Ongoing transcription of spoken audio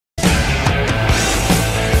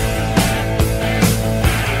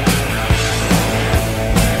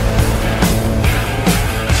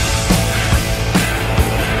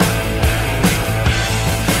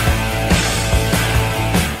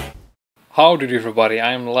Howdy everybody,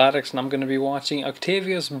 I'm Ladix and I'm going to be watching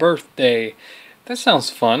Octavia's birthday. That sounds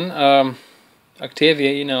fun.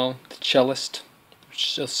 Octavia, you know, the cellist,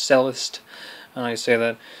 I don't know how you say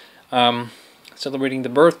that. Celebrating the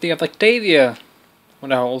birthday of Octavia.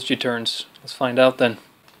 Wonder how old she turns. Let's find out then.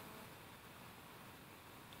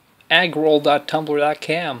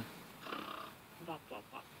 aggroll.tumblr.com.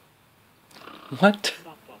 What?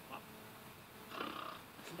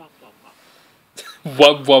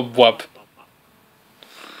 Wub wub wub.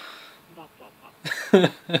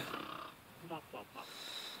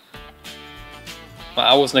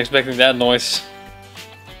 I wasn't expecting that noise.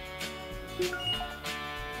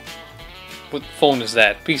 What phone is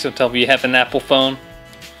that? Please don't tell me you have an Apple phone.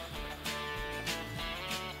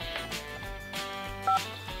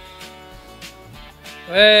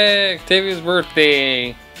 Hey, Octavia's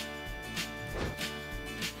birthday.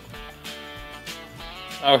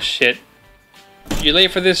 Oh shit. You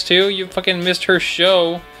late for this too? You fucking missed her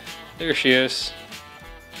show. There she is.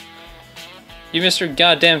 You missed her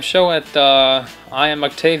goddamn show at I Am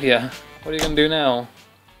Octavia. What are you gonna do now?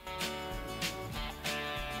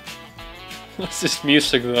 What's this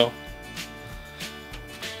music though?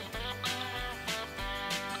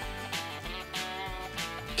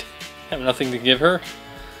 Have nothing to give her?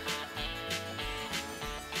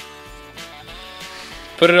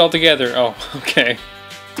 Put it all together. Oh, okay.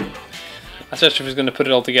 I thought she was gonna put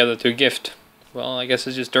it all together to a gift. Well, I guess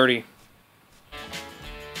it's just dirty.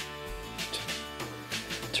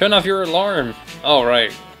 Turn off your alarm. All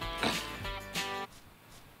right.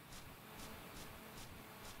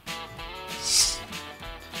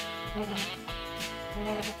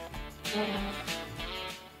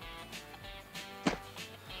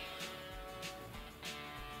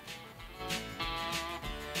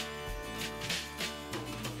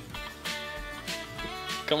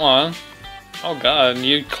 Come on. Oh god,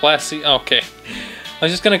 you classy. Okay. I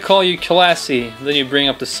was just gonna call you classy, then you bring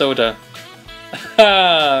up the soda.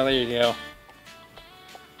 There you go.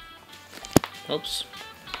 Oops.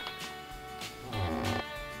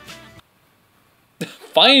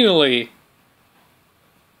 Finally!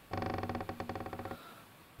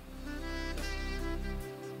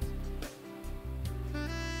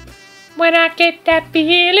 When I get that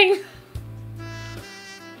feeling.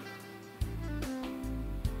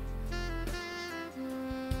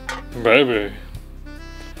 Baby,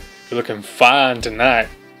 you're looking fine tonight.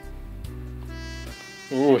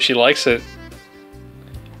 Ooh, she likes it.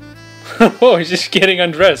 Oh, he's just getting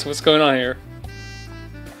undressed. What's going on here?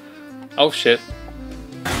 Oh shit.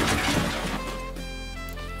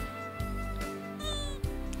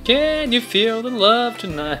 Can you feel the love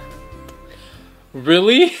tonight?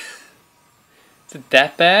 Really? Is it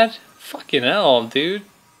that bad? Fucking hell, dude.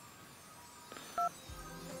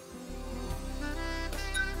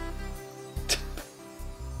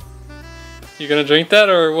 You gonna drink that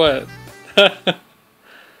or what?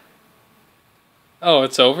 Oh,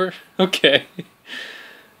 it's over? Okay.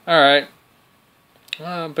 Alright.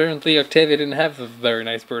 Apparently Octavia didn't have a very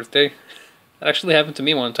nice birthday. That actually happened to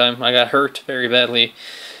me one time. I got hurt very badly.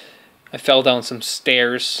 I fell down some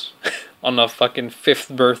stairs on a fucking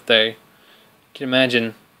 5th birthday. Can you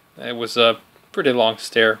imagine? It was a pretty long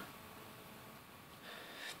stair.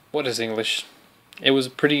 What is English? It was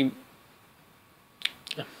pretty...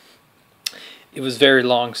 It was very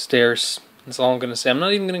long stairs. That's all I'm going to say. I'm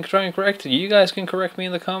not even going to try and correct it. You guys can correct me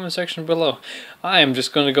in the comment section below. I am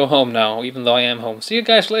just going to go home now, even though I am home. See you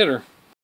guys later.